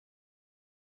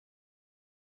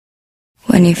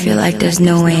When you feel like there's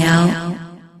no way out,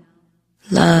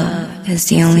 love is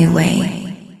the only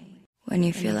way. When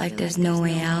you feel like there's no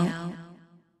way out,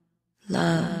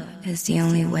 love is the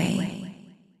only way.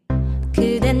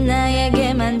 그댄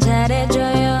나에게만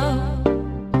잘해줘요.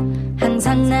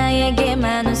 항상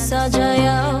나에게만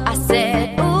웃어줘요. I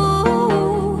said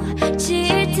ooh,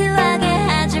 질투하게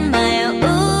하지 마요.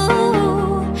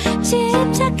 ooh,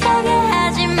 집착하게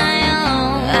하지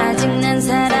마요. 아직 난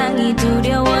사랑이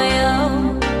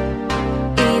두려워요.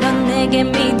 이런 내게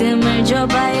믿음을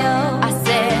줘봐요. I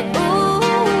said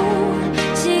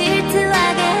ooh,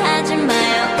 질투하게 하지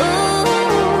마요.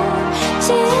 ooh,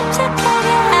 집착하게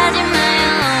하지 마요.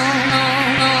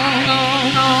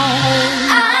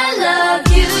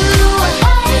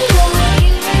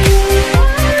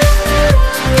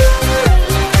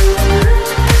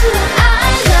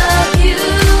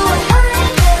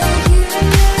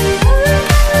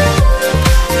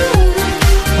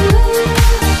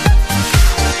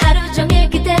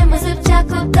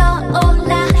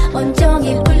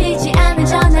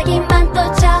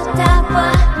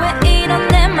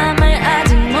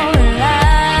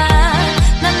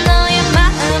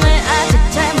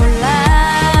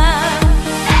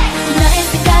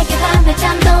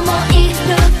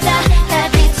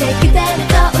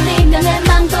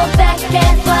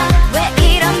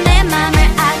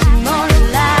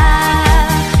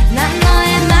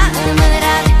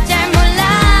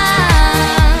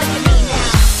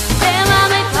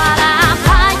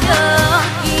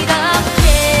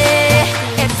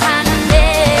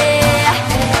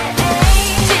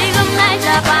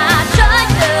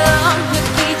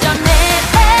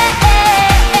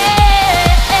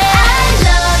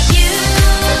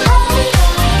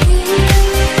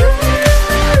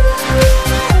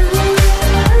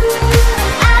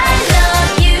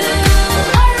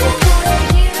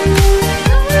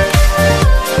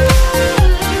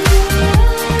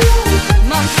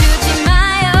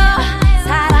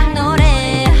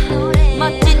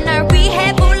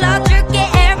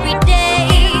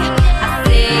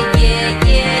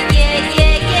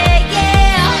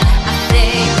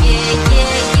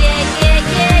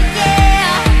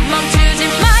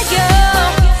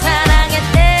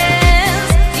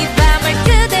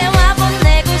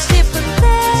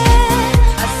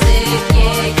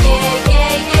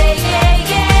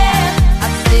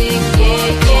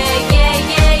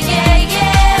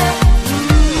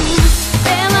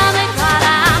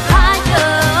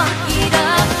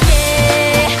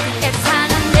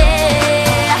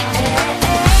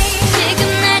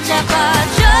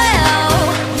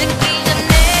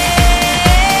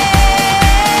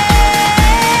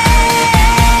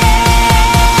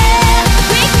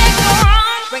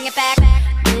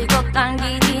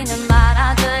 당기지는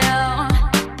말아줘요.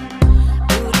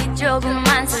 우리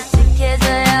조금만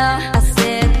솔직해져요.